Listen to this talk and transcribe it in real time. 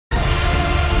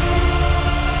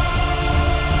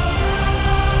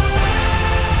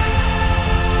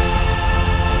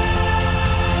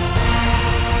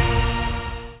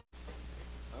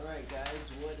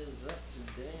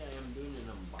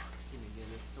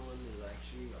one is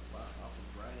actually a lot off of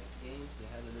Riot Games. They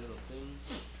had a little thing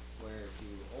where if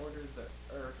you ordered the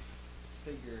Earth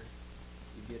figure,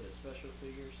 you get a special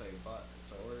figure. So I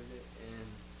ordered it, and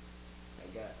I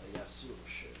got a Yasuo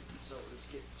shirt. So let's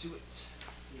get to it.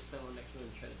 This time on next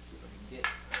one, try to see if I can get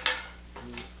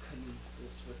me cutting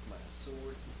this with my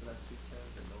sword since the last few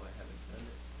times. I know I haven't done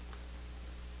it.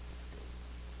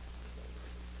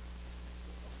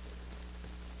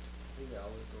 I think I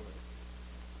always go like this.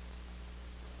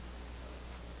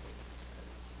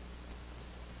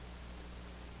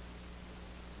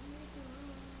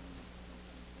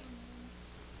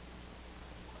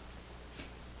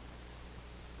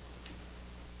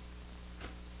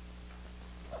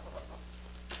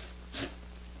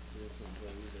 This one's way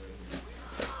easier right here.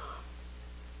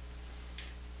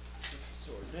 Put the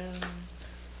sword down.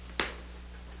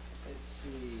 Let's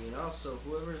see, and also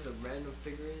whoever the random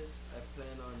figure is, I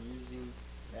plan on using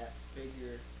that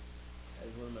figure as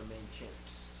one of my main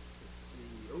champs. Let's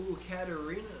see. Oh,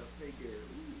 Katarina figure.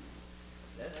 Ooh.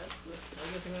 That's I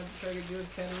guess I'm gonna have to try to get good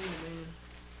with Katarina, man.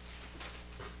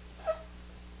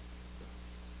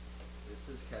 It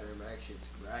says Katarina, actually it's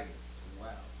Gragas.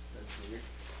 Wow, that's weird.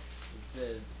 It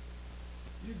says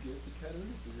you get the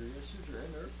Katarina figure, yes you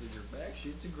and her figure, but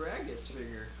actually it's a Gragas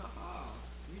figure. Haha.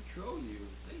 We troll you.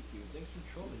 Thank you. Thanks for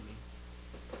trolling me.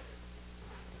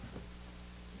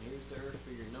 Here's the Earth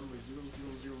figure number 0000.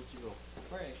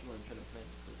 I actually want to try to plan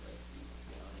to put right these, to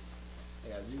be honest.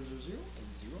 I got 000 and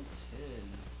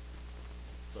 010.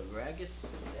 So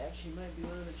Gragas actually might be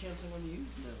one of the champs I want to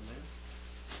use now, man.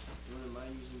 You wouldn't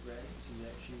mind using Gragas. He's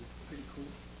actually pretty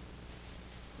cool.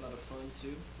 A lot of fun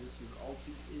too. This is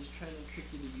ulti is kind of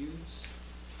tricky to use.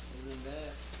 Other than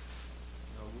that,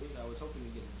 I was hoping to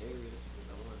get Darius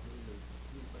because I want him to.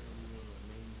 He's probably gonna be one of the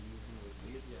main using with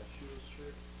me. Yeah, Yasuo's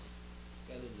shirt.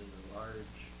 Got it in a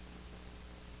large.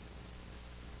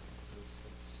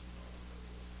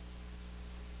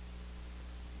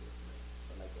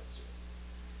 I like that shirt.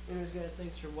 Anyways, guys,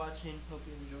 thanks for watching. Hope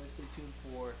you enjoy. Stay tuned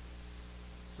for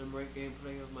some right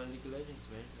gameplay of my League of Legends,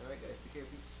 man. Alright, guys, take care,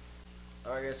 peace.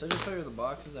 Alright, guys, so I just played with the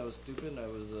boxes. I was stupid. I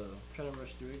was trying to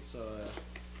rush through it, so.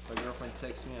 My girlfriend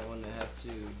texted me. I wouldn't have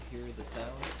to hear the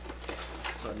sounds,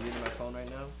 so I'm muting my phone right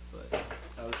now. But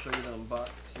I will show you the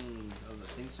unboxing of the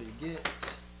thing. So you get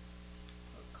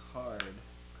a card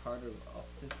of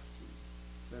authenticity.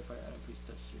 Verify item. Please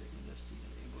touch your NFC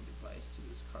enabled device to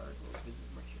this card or visit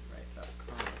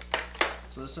merchantRiot.com.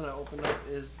 So this one I opened up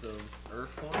is the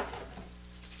Earth one.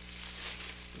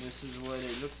 This is what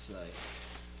it looks like.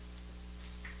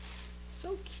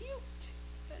 So cute.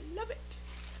 I love it.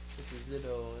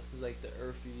 This is like the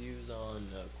Earth you use on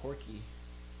Corky.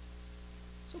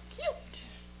 So cute!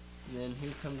 And then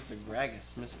here comes the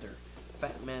Gragas, Mr.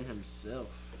 Fat Man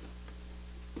himself.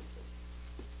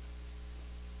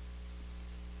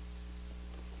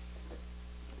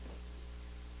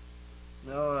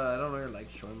 No, I don't really like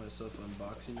showing myself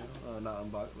unboxing now. Not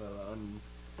unbox,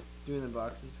 doing the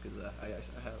boxes because I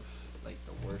have like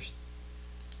the worst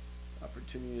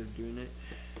opportunity of doing it.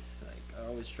 I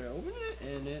always try to open it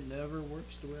and it never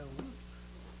works the way I want.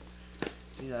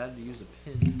 See, I had to use a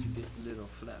pin to get the little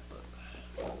flap up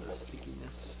of the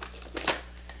stickiness.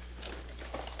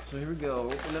 So here we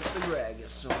go, open up the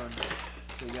Gragas one.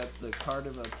 So you got the card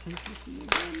of authenticity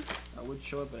again. I would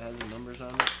show it, but it has the numbers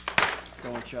on it.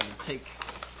 Don't want y'all to take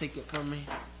it from me.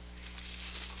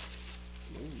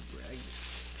 Ooh,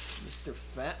 Gragas. Mr.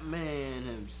 Fat Man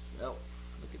himself.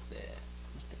 Look at that.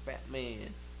 Mr. Fat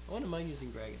Man. I wouldn't mind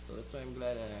using Gragas though. That's why I'm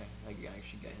glad I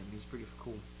actually got him. He's pretty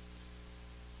cool.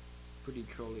 Pretty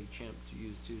trolly champ to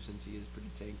use too, since he is pretty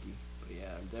tanky. But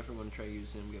yeah, I definitely want to try to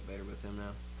use him, get better with him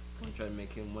now. I'm gonna try to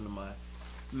make him one of my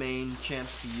main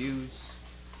champs to use.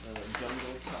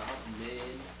 Jungle, top, mid,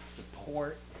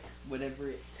 support, whatever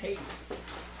it takes.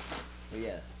 But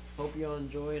yeah, hope y'all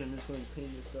enjoyed. I'm just going to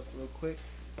clean this up real quick.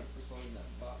 Put this all in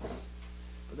that box.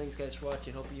 But thanks guys for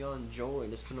watching. Hope y'all enjoy.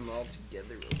 Let's put them all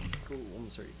together real cool.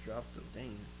 Almost already dropped them. Dang.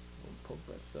 I'm gonna poke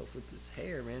myself with this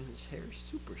hair, man. His hair is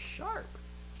super sharp.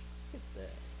 Look at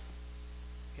that.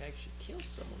 You can actually kill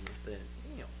someone with that.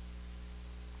 Damn.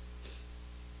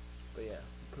 But yeah,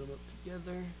 put them up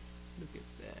together. Look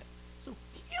at that. So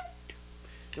cute.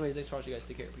 Anyways, thanks for watching guys.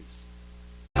 Take care. Peace.